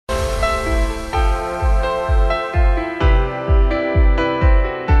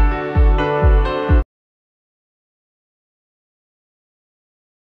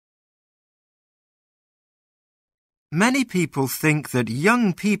Many people think that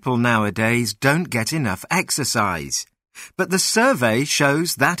young people nowadays don't get enough exercise, but the survey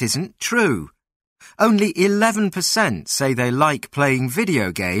shows that isn't true. Only 11% say they like playing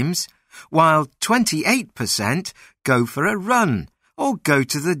video games, while 28% go for a run or go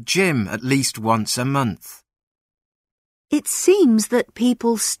to the gym at least once a month. It seems that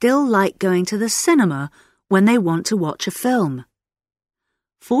people still like going to the cinema when they want to watch a film.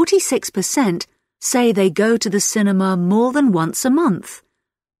 46% say they go to the cinema more than once a month,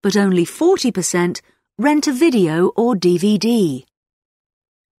 but only 40% rent a video or DVD.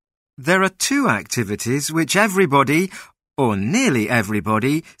 There are two activities which everybody, or nearly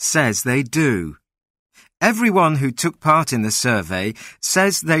everybody, says they do. Everyone who took part in the survey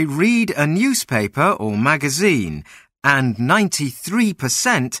says they read a newspaper or magazine, and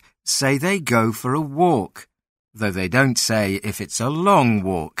 93% say they go for a walk, though they don't say if it's a long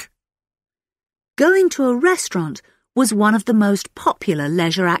walk. Going to a restaurant was one of the most popular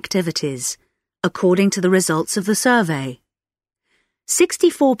leisure activities, according to the results of the survey.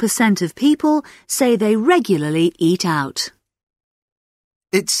 64% of people say they regularly eat out.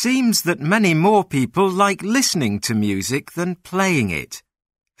 It seems that many more people like listening to music than playing it.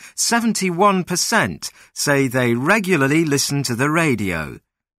 71% say they regularly listen to the radio,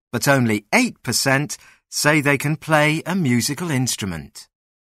 but only 8% say they can play a musical instrument.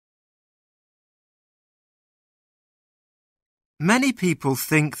 Many people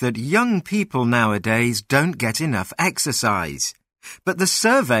think that young people nowadays don't get enough exercise, but the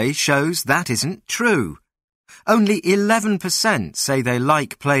survey shows that isn't true. Only 11% say they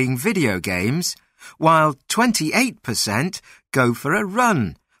like playing video games, while 28% go for a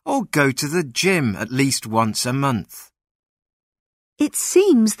run or go to the gym at least once a month. It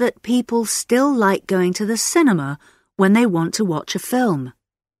seems that people still like going to the cinema when they want to watch a film.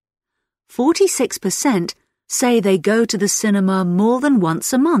 46% say they go to the cinema more than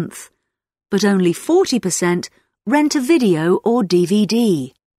once a month, but only 40% rent a video or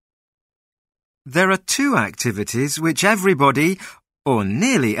DVD. There are two activities which everybody, or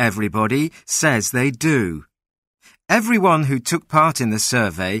nearly everybody, says they do. Everyone who took part in the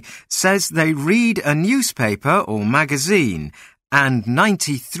survey says they read a newspaper or magazine, and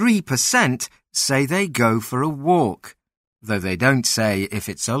 93% say they go for a walk, though they don't say if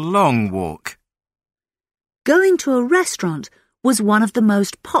it's a long walk. Going to a restaurant was one of the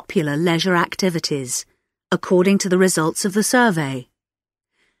most popular leisure activities, according to the results of the survey.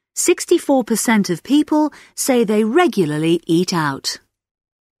 64% of people say they regularly eat out.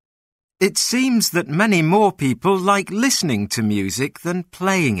 It seems that many more people like listening to music than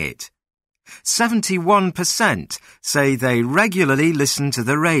playing it. 71% say they regularly listen to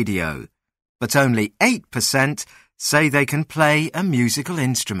the radio, but only 8% say they can play a musical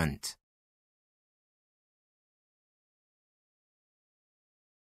instrument.